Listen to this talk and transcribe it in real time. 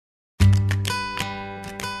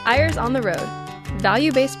Eyres on the Road,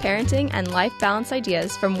 value-based parenting and life balance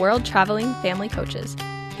ideas from world-traveling family coaches.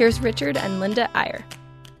 Here's Richard and Linda Eyre.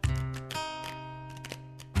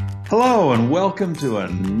 Hello and welcome to yet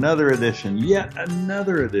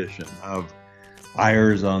another edition of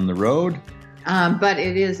Eyres on the Road. But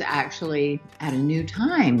it is actually at a new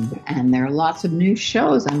time, and there are lots of new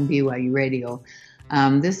shows on BYU Radio.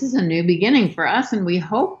 This is a new beginning for us, and we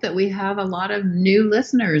hope that we have a lot of new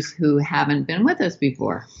listeners who haven't been with us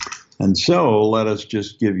before. And so let us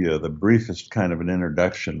just give you the briefest kind of an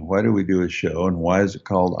introduction. Why do we do a show, and why is it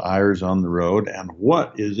called Eyres on the Road, and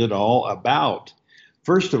what is it all about?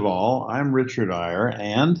 First of all, I'm Richard Eyre,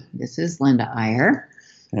 and this is Linda Eyre.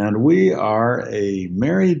 And we are a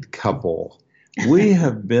married couple. We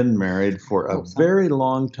have been married for a very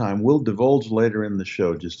long time. We'll divulge later in the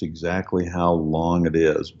show just exactly how long it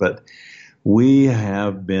is. But we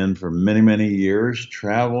have been for many, many years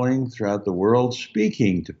traveling throughout the world,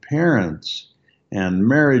 speaking to parents and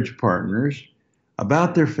marriage partners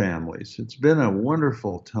about their families. It's been a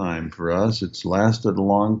wonderful time for us. It's lasted a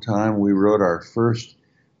long time. We wrote our first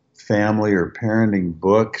family or parenting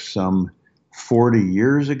book some 40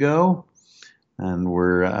 years ago. And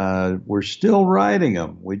we're still writing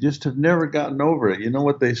them. We just have never gotten over it. You know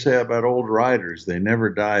what they say about old writers? They never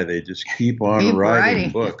die. They just keep on writing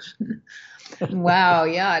books. Wow.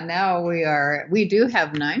 Yeah. Now we do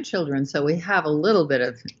have 9 children, so we have a little bit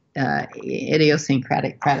of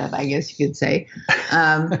idiosyncratic credit, I guess you could say.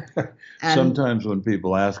 And sometimes when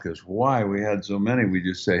people ask us why we had so many, we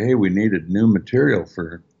just say, hey, we needed new material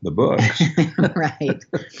for the books. Right.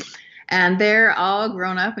 And they're all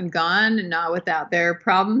grown up and gone, and not without their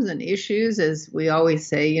problems and issues. As we always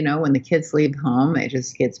say, you know, when the kids leave home, it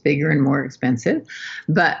just gets bigger and more expensive,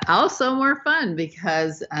 but also more fun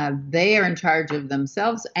because they are in charge of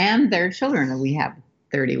themselves and their children. And we have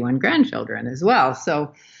 31 grandchildren as well.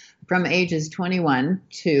 So from ages 21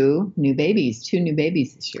 to 2 new babies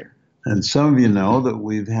this year. And some of you know that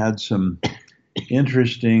we've had some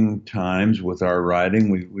interesting times with our writing.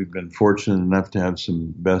 We've been fortunate enough to have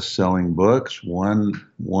some best-selling books. One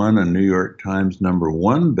a New York Times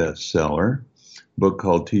 #1 bestseller, book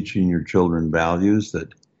called Teaching Your Children Values,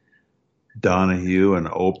 that Donahue and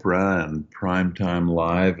Oprah and Primetime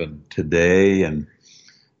Live and Today and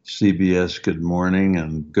CBS Good Morning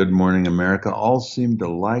and Good Morning America all seemed to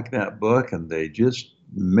like that book, and they just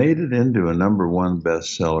made it into a #1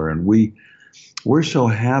 bestseller. And we're so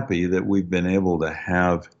happy that we've been able to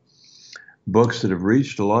have books that have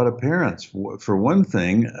reached a lot of parents. For one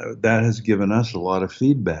thing, that has given us a lot of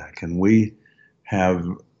feedback, and we have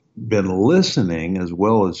been listening as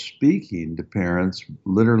well as speaking to parents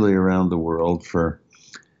literally around the world for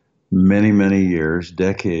many, many years,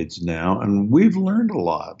 decades now, and we've learned a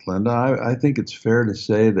lot. Linda, I think it's fair to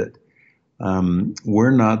say that we're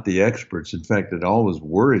not the experts. In fact, it always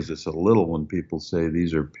worries us a little when people say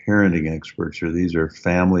these are parenting experts or these are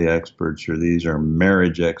family experts or these are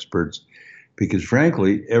marriage experts, because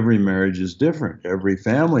frankly, every marriage is different. Every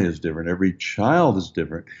family is different. Every child is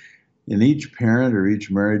different. And each parent or each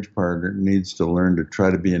marriage partner needs to learn to try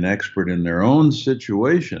to be an expert in their own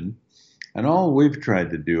situation. And all we've tried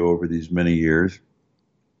to do over these many years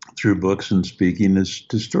through books and speaking is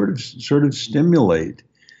to sort of stimulate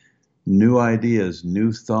new ideas,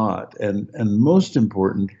 new thought, and most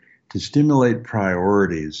important, to stimulate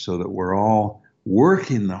priorities so that we're all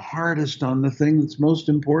working the hardest on the thing that's most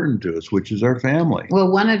important to us, which is our family.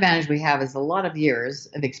 Well, one advantage we have is a lot of years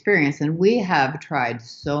of experience, and we have tried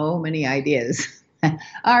so many ideas.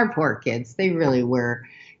 Our poor kids, they really were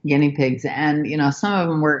guinea pigs, and, you know, some of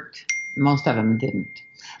them worked, most of them didn't.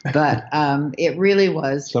 But it really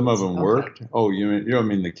was. Some of them worked. Oh, you don't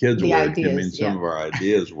mean the kids worked. Ideas, you mean some of our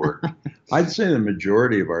ideas worked. I'd say the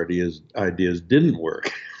majority of our ideas didn't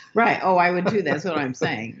work. Right. Oh, I would too. That's what I'm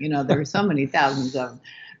saying. You know, there were so many thousands of them.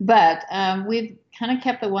 But we've kind of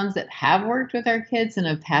kept the ones that have worked with our kids and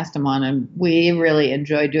have passed them on. And we really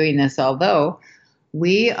enjoy doing this, although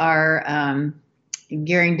we are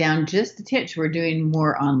gearing down just a titch. We're doing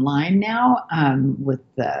more online now with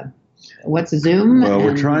what's Zoom? Well,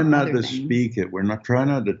 we're trying not to speak it. We're not trying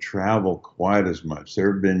not to travel quite as much.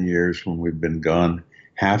 There have been years when we've been gone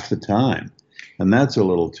half the time, and that's a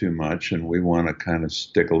little too much, and we want to kind of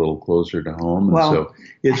stick a little closer to home. And so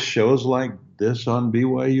it's shows like this on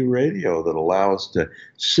BYU Radio that allow us to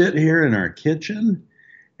sit here in our kitchen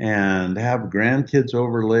and have grandkids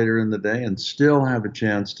over later in the day and still have a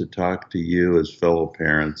chance to talk to you as fellow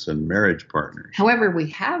parents and marriage partners. However, we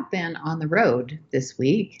have been on the road this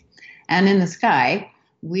week and in the sky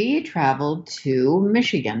we traveled to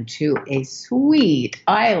Michigan, to a sweet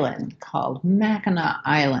island called Mackinac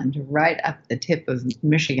Island, right up the tip of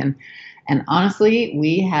Michigan. And honestly,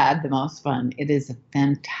 we had the most fun. It is a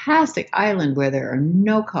fantastic island where there are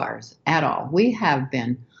no cars at all. We have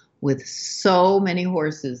been with so many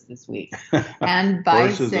horses this week, and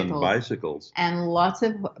Horses and bicycles. and lots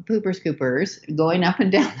of pooper scoopers going up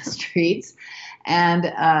and down the streets, and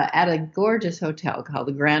at a gorgeous hotel called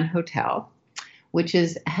the Grand Hotel, which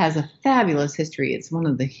has a fabulous history. It's one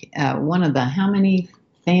of the how many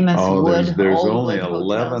famous there's old only wood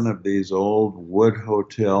 11 hotels? of these old wood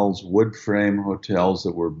hotels, wood frame hotels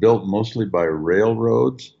that were built mostly by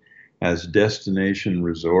railroads as destination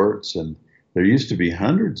resorts, and there used to be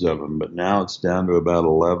hundreds of them, but now it's down to about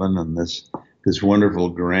 11. And this wonderful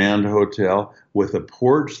Grand Hotel with a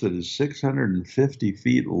porch that is 650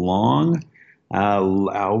 feet long,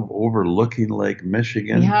 overlooking Lake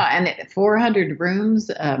Michigan. Yeah, and 400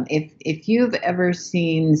 rooms. If you've ever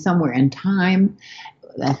seen Somewhere in Time,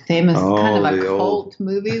 that famous kind of a cult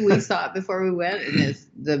movie, we saw it before we went, and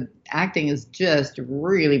the acting is just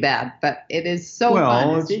really bad, but it is so fun.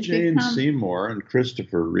 Well, it's Jane Seymour and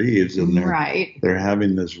Christopher Reeves, and they're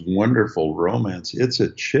having this wonderful romance. It's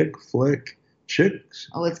a chick flick. Chicks.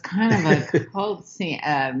 Oh, it's kind of a cult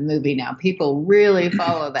movie now. People really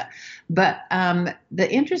follow that. But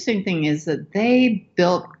the interesting thing is that they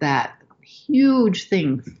built that huge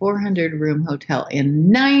thing, 400-room hotel,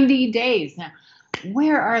 in 90 days. Now,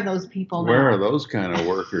 where are those people now? Where are those kind of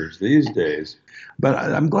workers these days? But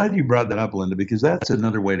I'm glad you brought that up, Linda, because that's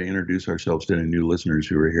another way to introduce ourselves to any new listeners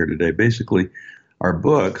who are here today. Basically, our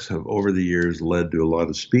books have over the years led to a lot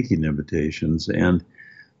of speaking invitations, and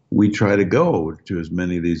we try to go to as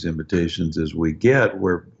many of these invitations as we get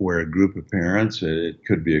where a group of parents, it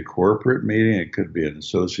could be a corporate meeting, it could be an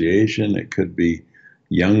association, it could be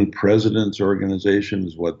young presidents organization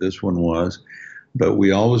is what this one was. But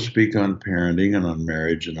we always speak on parenting and on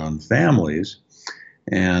marriage and on families.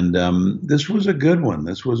 And this was a good one.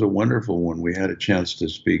 This was a wonderful one. We had a chance to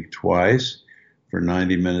speak twice for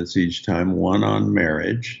 90 minutes each time, one on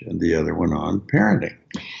marriage and the other one on parenting.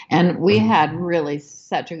 And we had really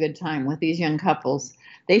such a good time with these young couples.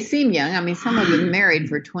 They seem young. I mean, some of them married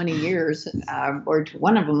for 20 years, or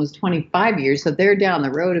one of them was 25 years, so they're down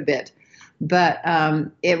the road a bit. But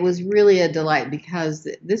it was really a delight because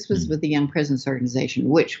this was with the Young Presidents Organization,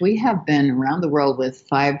 which we have been around the world with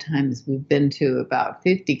 5 times. We've been to about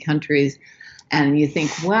 50 countries. And you think,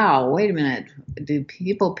 wow, wait a minute, do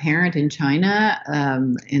people parent in China,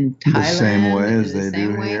 in Thailand? The same way as they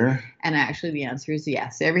do here? And actually the answer is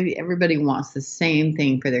yes. Everybody wants the same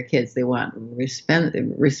thing for their kids. They want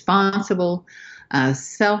responsible,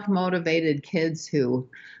 self-motivated kids who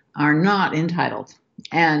are not entitled.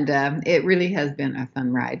 And it really has been a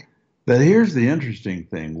fun ride. But here's the interesting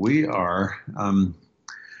thing. We're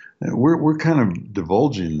kind of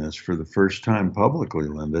divulging this for the first time publicly,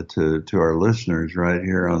 Linda, to our listeners right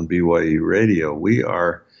here on BYU Radio. We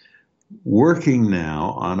are working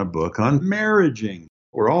now on a book on marriaging.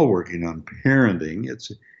 We're all working on parenting.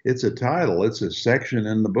 It's a title. It's a section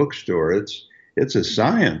in the bookstore. It's a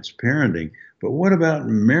science, parenting. But what about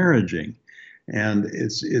marriaging? And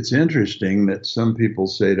it's interesting that some people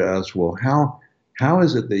say to us, well, how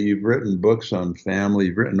is it that you've written books on family?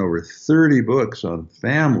 You've written over 30 books on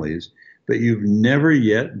families, but you've never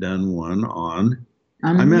yet done one on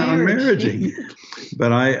marriaging.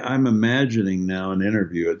 But I'm imagining now an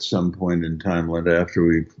interview at some point in time, Linda, after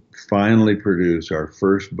we finally produce our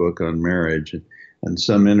first book on marriage, and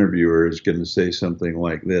some interviewer is going to say something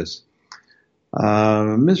like this.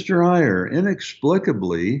 Mr. Iyer,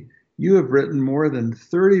 inexplicably, you have written more than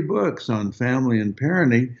 30 books on family and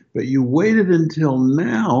parenting, but you waited until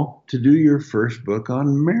now to do your first book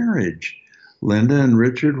on marriage. Linda and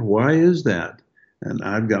Richard, why is that? And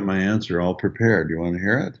I've got my answer all prepared. Do you want to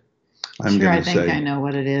hear it? I think I know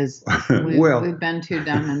what it is. We've been too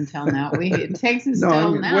dumb until now. It takes us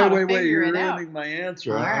till now to figure it out. You're ruining my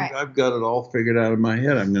answer. All right. I've got it all figured out in my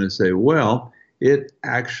head. I'm going to say, well, it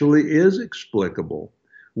actually is explicable.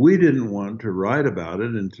 We didn't want to write about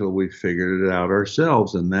it until we figured it out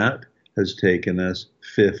ourselves, and that has taken us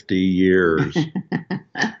 50 years.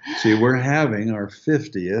 See, we're having our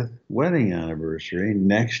 50th wedding anniversary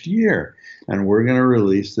next year, and we're going to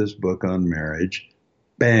release this book on marriage,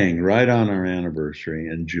 bang, right on our anniversary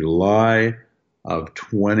in July of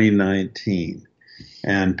 2019.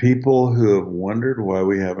 And people who have wondered why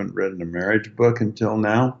we haven't written a marriage book until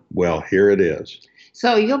now, well, here it is.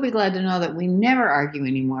 So you'll be glad to know that we never argue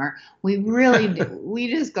anymore. We really do. We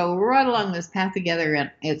just go right along this path together, and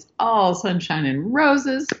it's all sunshine and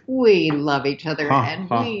roses. We love each other, and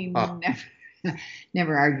we never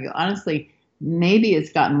never argue. Honestly, maybe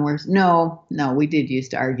it's gotten worse. No, we did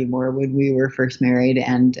used to argue more when we were first married,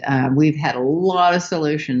 and we've had a lot of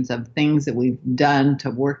solutions of things that we've done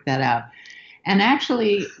to work that out. And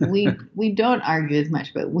actually, we don't argue as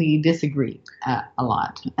much, but we disagree a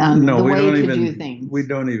lot. No, the we way don't to even do things. we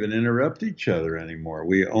don't even interrupt each other anymore.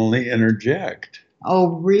 We only interject.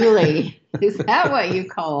 Oh, really? Is that what you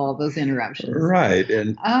call all those interruptions? Right.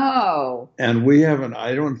 Oh. And we haven't,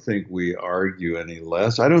 I don't think we argue any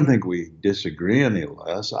less. I don't think we disagree any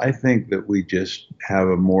less. I think that we just have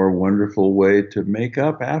a more wonderful way to make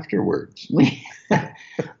up afterwards. We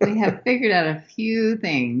have figured out a few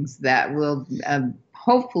things that will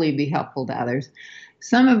hopefully be helpful to others.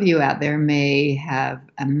 Some of you out there may have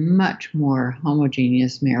a much more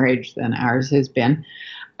homogeneous marriage than ours has been.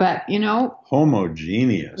 But,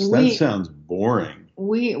 Homogeneous. That sounds boring.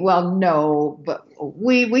 No, but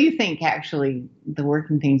we think actually the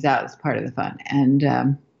working things out is part of the fun. And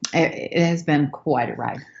it has been quite a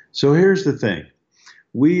ride. So here's the thing.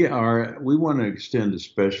 We want to extend a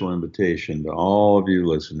special invitation to all of you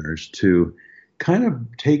listeners to kind of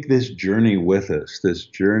take this journey with us, this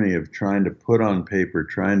journey of trying to put on paper,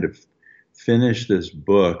 trying to finish this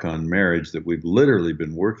book on marriage that we've literally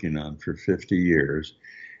been working on for 50 years.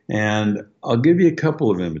 And I'll give you a couple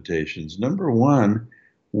of invitations. Number one,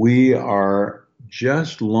 we are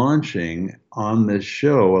just launching on this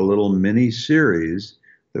show a little mini series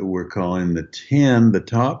that we're calling the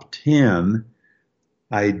top 10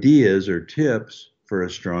 ideas or tips for a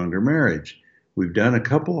stronger marriage. We've done a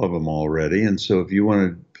couple of them already. And so if you want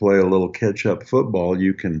to play a little catch up football,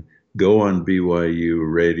 you can go on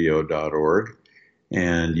BYUradio.org.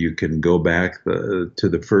 And you can go back to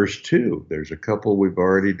the first two. There's a couple we've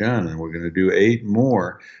already done, and we're going to do 8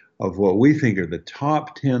 more of what we think are the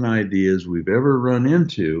top 10 ideas we've ever run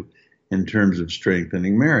into in terms of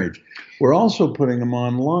strengthening marriage. We're also putting them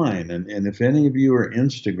online, and if any of you are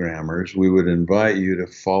Instagrammers, we would invite you to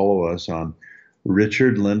follow us on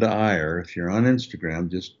Richard Linda Eyre. If you're on Instagram,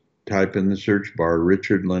 just type in the search bar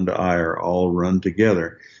Richard Linda Eyre, all run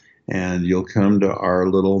together, and you'll come to our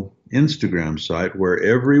little Instagram site where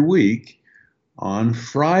every week on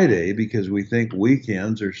Friday, because we think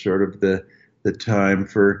weekends are sort of the time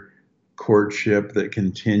for courtship that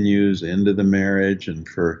continues into the marriage and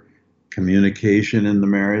for communication in the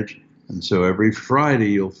marriage. And so every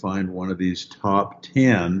Friday you'll find one of these top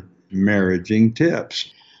 10 marriaging tips.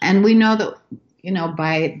 And we know that,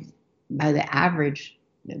 by the average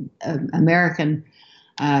American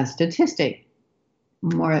statistic,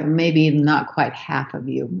 more, maybe not quite half of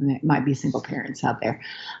you might be single parents out there.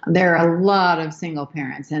 There are a lot of single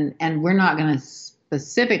parents, and we're not going to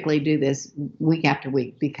specifically do this week after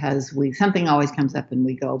week because something always comes up and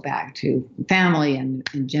we go back to family and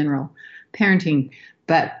in general parenting.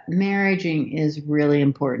 But marriaging is really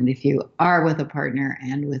important if you are with a partner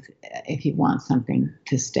and if you want something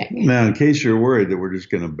to stay. Now, in case you're worried that we're just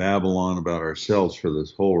going to babble on about ourselves for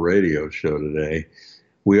this whole radio show today,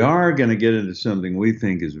 we are going to get into something we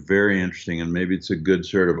think is very interesting, and maybe it's a good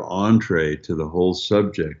sort of entree to the whole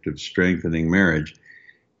subject of strengthening marriage.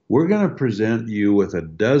 We're going to present you with a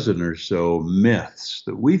dozen or so myths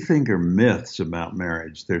that we think are myths about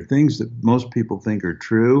marriage. They're things that most people think are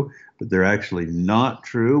true, but they're actually not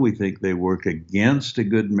true. We think they work against a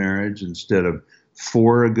good marriage instead of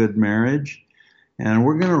for a good marriage. And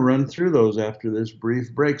we're going to run through those after this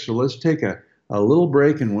brief break. So let's take a little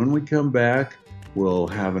break, and when we come back, we'll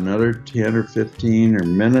have another 10 or 15 or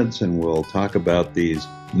minutes, and we'll talk about these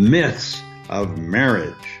myths of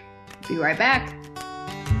marriage. Be right back.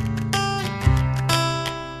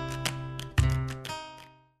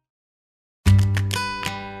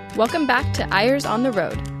 Welcome back to Eyres on the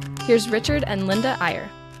Road. Here's Richard and Linda Eyre.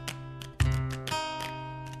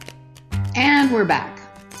 And we're back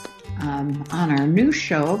on our new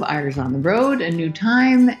show of Eyres on the Road, a new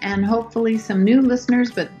time, and hopefully some new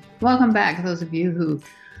listeners, but welcome back, those of you who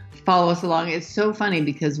follow us along. It's so funny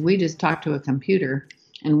because we just talk to a computer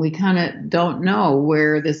and we kind of don't know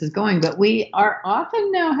where this is going, but we are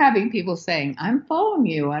often now having people saying, I'm following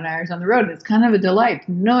you on Eyres on the Road. It's kind of a delight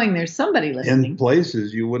knowing there's somebody listening. In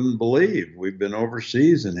places you wouldn't believe. We've been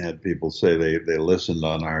overseas and had people say they listened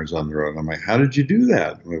on Eyres on the Road. I'm like, how did you do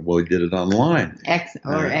that? Well, we did it online.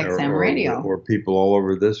 XM radio. Or people all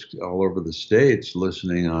over the States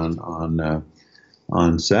listening on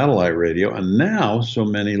satellite radio, and now so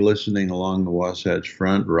many listening along the Wasatch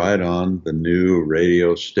Front right on the new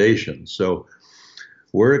radio station. So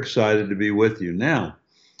we're excited to be with you. Now,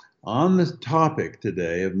 on the topic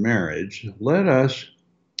today of marriage, let us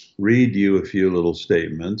read you a few little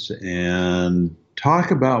statements and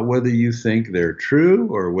talk about whether you think they're true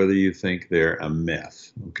or whether you think they're a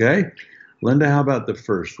myth. Okay? Linda, how about the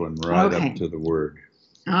first one, right Okay. up to the word?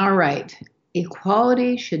 All right.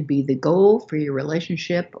 Equality should be the goal for your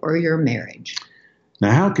relationship or your marriage.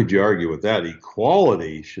 Now, how could you argue with that?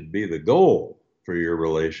 Equality should be the goal for your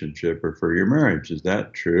relationship or for your marriage. Is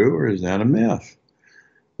that true or is that a myth?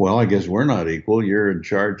 Well, I guess we're not equal. You're in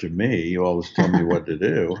charge of me. You always tell me what to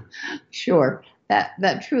do. Sure.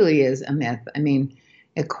 That truly is a myth. I mean,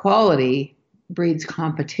 equality breeds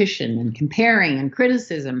competition and comparing and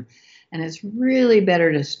criticism. And it's really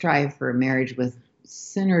better to strive for a marriage with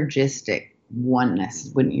synergistic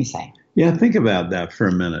oneness, wouldn't you say? Yeah, think about that for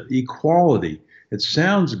a minute. Equality. It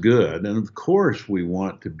sounds good. And of course, we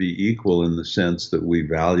want to be equal in the sense that we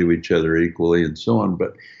value each other equally and so on.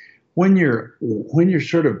 But when you're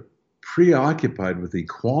sort of preoccupied with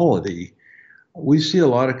equality, we see a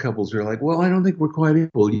lot of couples who are like, well, I don't think we're quite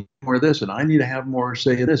equal. You need more of this, and I need to have more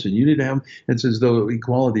say in this, and you need to have. It's as though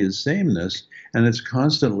equality is sameness, and it's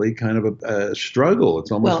constantly kind of a struggle.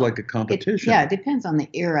 It's almost like a competition. It depends on the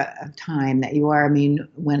era of time that you are. I mean,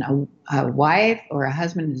 when a wife or a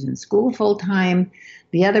husband is in school full time,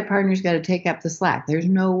 the other partner's got to take up the slack. There's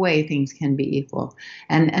no way things can be equal.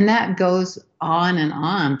 And that goes on and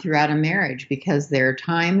on throughout a marriage because there are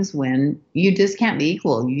times when you just can't be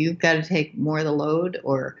equal. You've got to take more of the load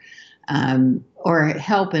or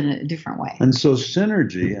help in a different way. And so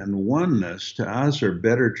synergy and oneness to us are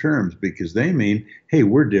better terms because they mean, hey,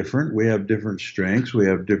 we're different. We have different strengths. We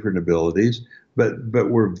have different abilities. But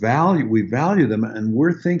we value them, and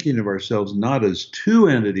we're thinking of ourselves not as two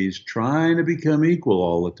entities trying to become equal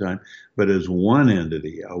all the time, but as one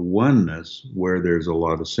entity, a oneness where there's a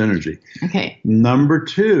lot of synergy. Okay. Number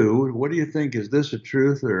two, what do you think? Is this a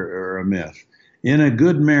truth or a myth? In a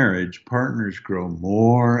good marriage, partners grow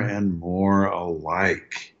more and more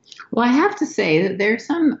alike. Well, I have to say that there's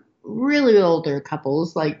some really older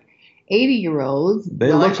couples, like 80-year-olds.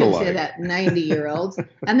 They look I should alike. say that 90-year-olds,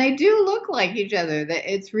 and they do look like each other.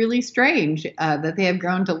 It's really strange that they have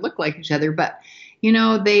grown to look like each other, but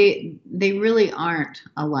they really aren't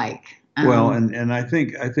alike. Well, and I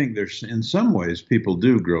think there's in some ways people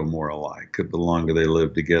do grow more alike the longer they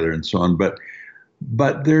live together and so on.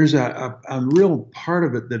 But there's a real part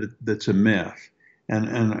of it that's a myth.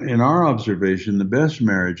 And in our observation, the best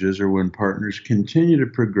marriages are when partners continue to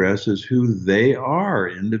progress as who they are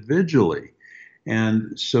individually.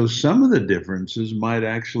 And so some of the differences might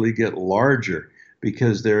actually get larger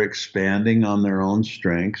because they're expanding on their own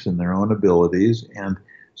strengths and their own abilities. And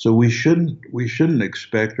so we shouldn't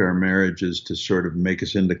expect our marriages to sort of make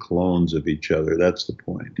us into clones of each other. That's the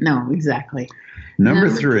point. No, exactly. Number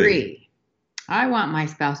three. I want my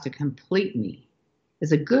spouse to complete me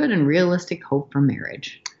is a good and realistic hope for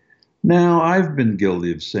marriage. Now, I've been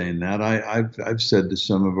guilty of saying that. I've said to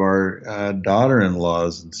some of our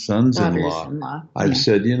daughter-in-laws and sons-in-law, I've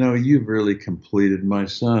said, you've really completed my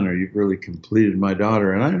son or you've really completed my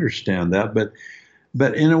daughter. And I understand that.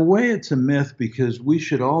 But in a way, it's a myth because we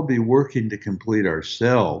should all be working to complete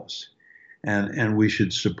ourselves. And we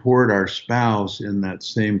should support our spouse in that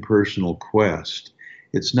same personal quest.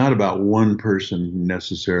 It's not about one person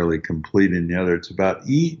necessarily completing the other. It's about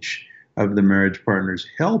each of the marriage partners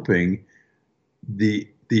helping the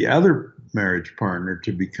other marriage partner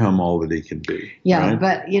to become all that he can be. Yeah, right?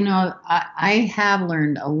 But I have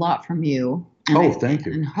learned a lot from you. Thank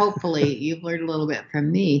you. And hopefully you've learned a little bit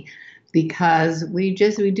from me because we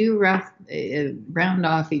do round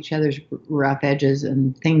off each other's rough edges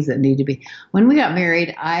and things that need to be. When we got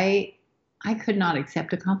married, I could not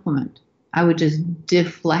accept a compliment. I would just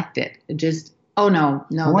deflect it. Oh, no,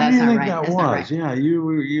 Why that's do you not think right. that That's was? not right. Yeah,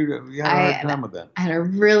 you had a hard time with that. I had a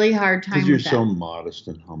really hard time with that. Because you're so modest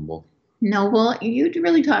and humble. No, well, you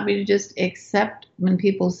really taught me to just accept when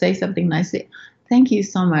people say something nice. Thank you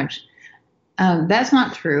so much. That's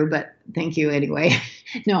not true, but thank you anyway.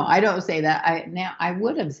 No, I don't say that. I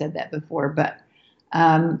would have said that before, but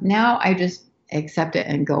now I just accept it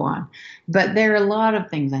and go on. But there are a lot of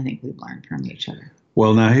things I think we've learned from each other.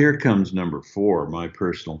 Well, now here comes number 4, my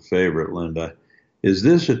personal favorite, Linda. Is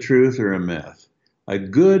this a truth or a myth? A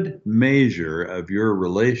good measure of your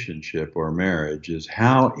relationship or marriage is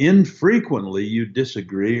how infrequently you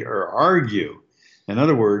disagree or argue. In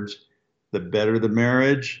other words, the better the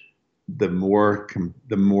marriage, the more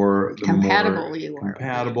compatible you are.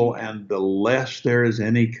 Compatible, and the less there is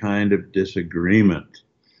any kind of disagreement.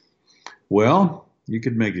 Well, you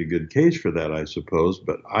could make a good case for that, I suppose,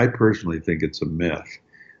 but I personally think it's a myth.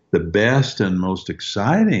 The best and most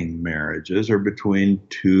exciting marriages are between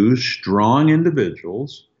two strong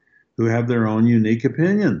individuals who have their own unique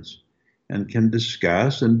opinions. and can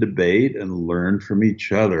discuss and debate and learn from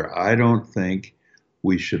each other. I don't think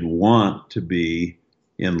we should want to be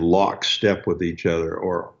in lockstep with each other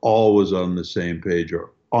or always on the same page,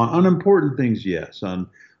 or on important things, yes. On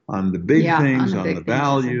the big things, on the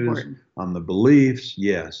values, on the beliefs,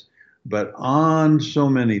 yes. But on so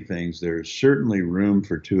many things, there's certainly room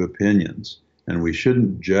for two opinions. And we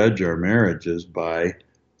shouldn't judge our marriages by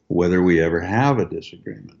whether we ever have a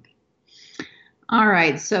disagreement. All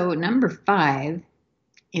right. So number 5,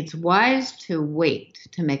 it's wise to wait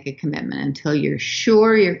to make a commitment until you're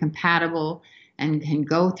sure you're compatible and can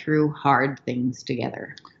go through hard things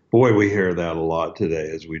together. Boy, we hear that a lot today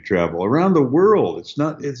as we travel around the world. It's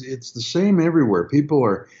the same everywhere. People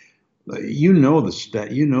are, you know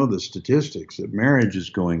the statistics that marriage is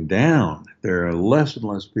going down. There are less and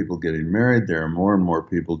less people getting married. There are more and more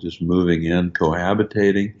people just moving in,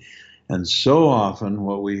 cohabitating. And so often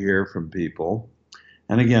what we hear from people,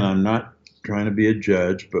 and again, I'm not trying to be a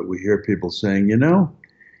judge, but we hear people saying,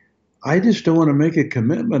 I just don't want to make a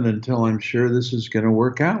commitment until I'm sure this is going to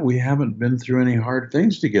work out. We haven't been through any hard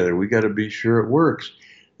things together. We got to be sure it works.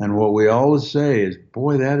 And what we always say is,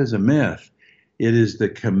 boy, that is a myth. It is the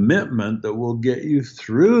commitment that will get you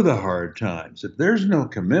through the hard times. If there's no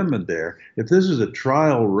commitment there, if this is a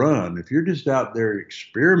trial run, if you're just out there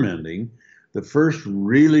experimenting, the first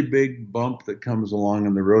really big bump that comes along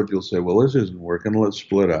in the road, you'll say, well, this isn't working. Let's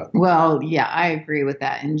split up. Well, yeah, I agree with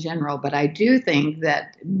that in general. But I do think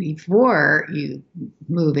that before you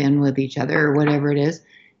move in with each other or whatever it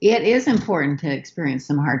is important to experience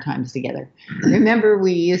some hard times together. Remember,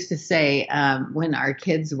 we used to say when our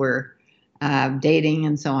kids were dating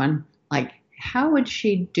and so on, like, how would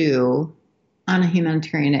she do on a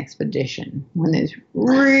humanitarian expedition when it's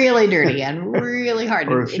really dirty and really hard?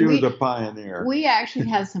 Or if she was a pioneer. We actually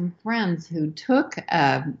had some friends who took,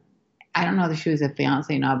 I don't know if she was a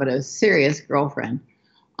fiance or not, but a serious girlfriend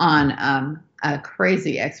on a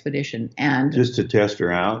crazy expedition. And just to test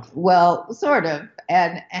her out? Well, sort of.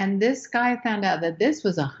 And this guy found out that this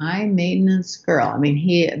was a high maintenance girl. I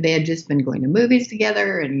mean, they had just been going to movies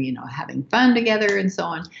together and, having fun together and so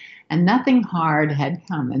on. And nothing hard had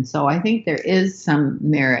come. And so I think there is some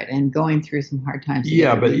merit in going through some hard times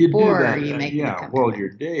together but before you do that. You make while you're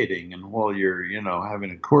dating and while you're,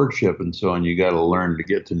 having a courtship and so on, you got to learn to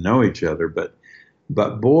get to know each other.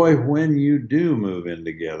 But boy, when you do move in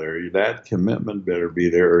together, that commitment better be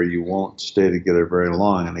there or you won't stay together very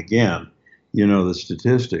long. And again, the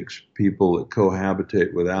statistics, people that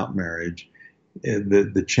cohabitate without marriage,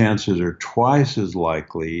 the chances are twice as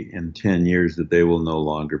likely in 10 years that they will no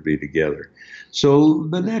longer be together. So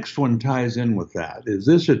the next one ties in with that. Is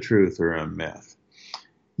this a truth or a myth?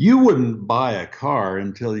 You wouldn't buy a car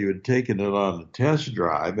until you had taken it on a test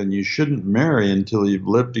drive, and you shouldn't marry until you've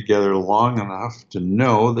lived together long enough to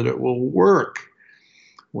know that it will work.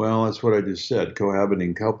 Well, that's what I just said.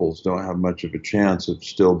 Cohabiting couples don't have much of a chance of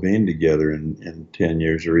still being together in 10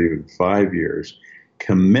 years or even 5 years.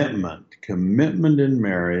 Commitment in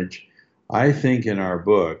marriage. I think in our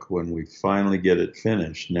book, when we finally get it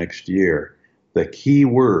finished next year, the key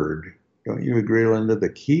word, don't you agree, Linda?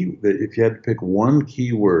 If you had to pick one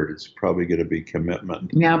key word, it's probably going to be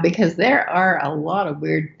commitment. Now, because there are a lot of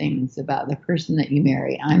weird things about the person that you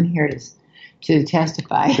marry. I'm here to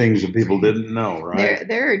testify. Things that people didn't know, right?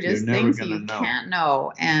 There are just things you can't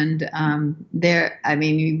know. And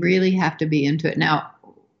you really have to be into it. Now,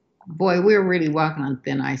 boy, we're really walking on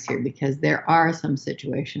thin ice here because there are some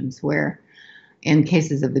situations where, in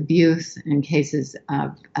cases of abuse, in cases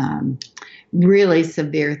of really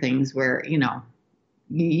severe things where,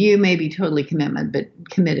 you may be totally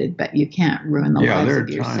committed, but you can't ruin the lives of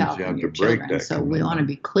yourself and your children. So we want to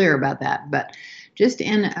be clear about that. But just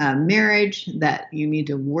in a marriage that you need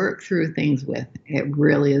to work through things with, it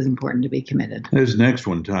really is important to be committed. This next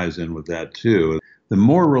one ties in with that, too. The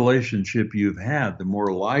more relationship you've had, the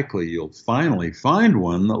more likely you'll finally find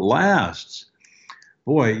one that lasts.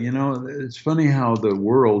 Boy, it's funny how the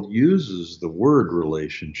world uses the word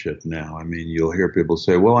relationship now. I mean, you'll hear people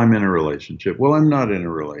say, well, I'm in a relationship. Well, I'm not in a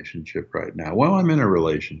relationship right now. Well, I'm in a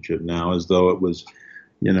relationship now, as though it was,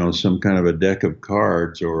 some kind of a deck of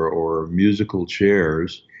cards or musical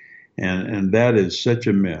chairs. And that is such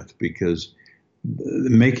a myth, because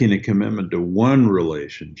making a commitment to one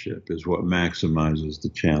relationship is what maximizes the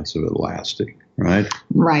chance of it lasting, right?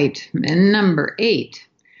 Right. And number 8,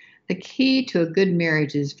 the key to a good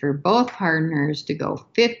marriage is for both partners to go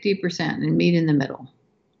 50% and meet in the middle.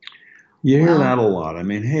 You hear that a lot. I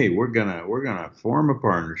mean, hey, we're gonna form a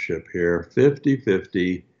partnership here,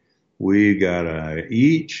 50-50. We gotta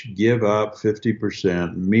each give up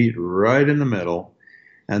 50%, meet right in the middle.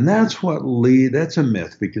 And that's a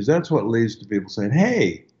myth, because that's what leads to people saying,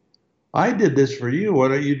 hey, I did this for you. Why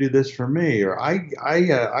don't you do this for me? Or I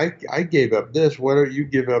gave up this. Why don't you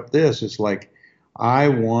give up this? It's like, I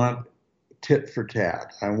want tit for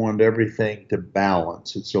tat. I want everything to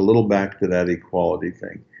balance. It's a little back to that equality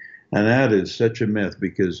thing. And that is such a myth,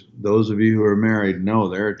 because those of you who are married know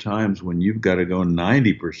there are times when you've got to go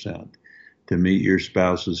 90% to meet your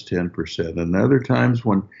spouse's 10%. And other times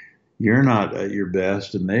when you're not at your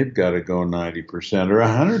best and they've got to go 90% or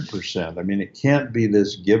 100%. I mean, it can't be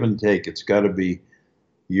this give and take. It's got to be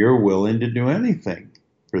you're willing to do anything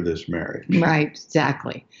for this marriage. Right,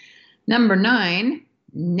 exactly. Number 9,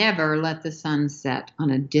 never let the sun set on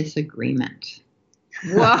a disagreement.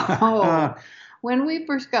 Whoa. When we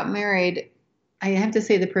first got married, I have to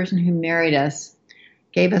say the person who married us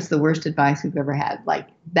gave us the worst advice we've ever had. Like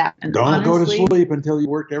that. And don't honestly, go to sleep until you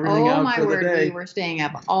worked everything out for the day. Oh my word, we were staying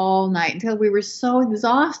up all night until we were so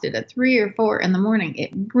exhausted at 3 or 4 in the morning.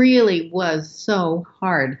 It really was so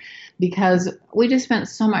hard because we just spent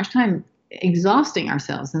so much time exhausting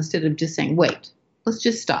ourselves instead of just saying, wait, let's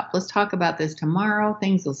just stop. Let's talk about this tomorrow.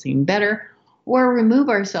 Things will seem better. Or remove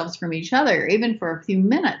ourselves from each other, even for a few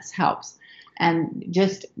minutes helps. And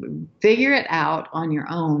just figure it out on your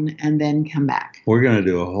own and then come back. We're going to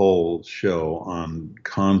do a whole show on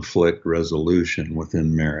conflict resolution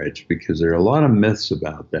within marriage, because there are a lot of myths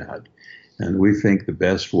about that. And we think the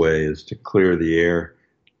best way is to clear the air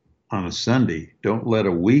on a Sunday. Don't let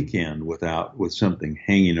a weekend with something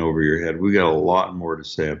hanging over your head. We got a lot more to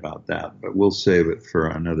say about that, but we'll save it for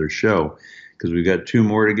another show because we've got 2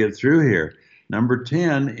 more to get through here. Number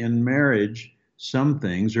 10, in marriage, some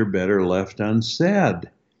things are better left unsaid.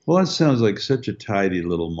 Well, that sounds like such a tidy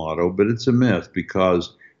little motto, but it's a myth,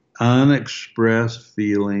 because unexpressed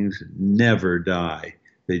feelings never die.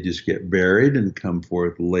 They just get buried and come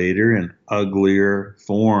forth later in uglier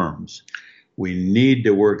forms. We need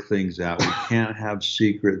to work things out. We can't have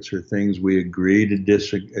secrets or things we agree to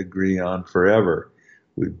disagree on forever.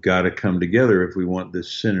 We've got to come together if we want this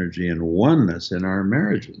synergy and oneness in our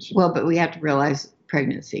marriages. Well, but we have to realize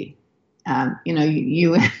pregnancy.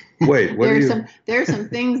 You wait. What there are some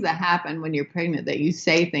things that happen when you're pregnant that you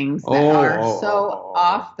say things that are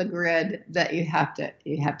off the grid that you have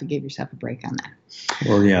to give yourself a break on that.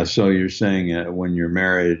 Well, yeah. So you're saying when you're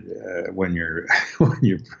married, when you're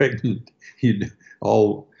pregnant,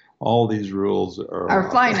 all these rules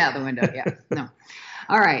are flying out the window. Yeah. No.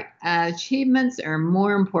 All right. Achievements are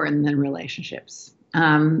more important than relationships.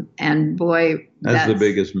 And boy, that's the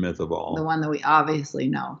biggest myth of all. The one that we obviously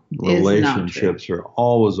know. Relationships are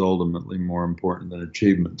always ultimately more important than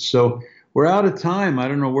achievements. So we're out of time. I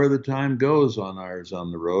don't know where the time goes on Eyres on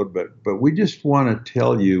the Road, but we just want to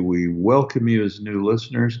tell you we welcome you as new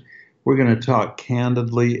listeners. We're going to talk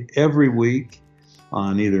candidly every week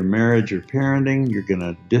on either marriage or parenting. You're going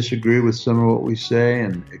to disagree with some of what we say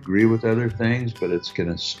and agree with other things, but it's going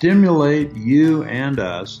to stimulate you and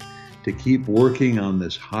us to keep working on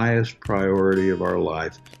this highest priority of our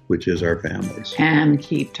life, which is our families. And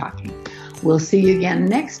keep talking. We'll see you again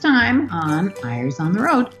next time on Eyres on the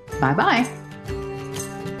Road. Bye-bye.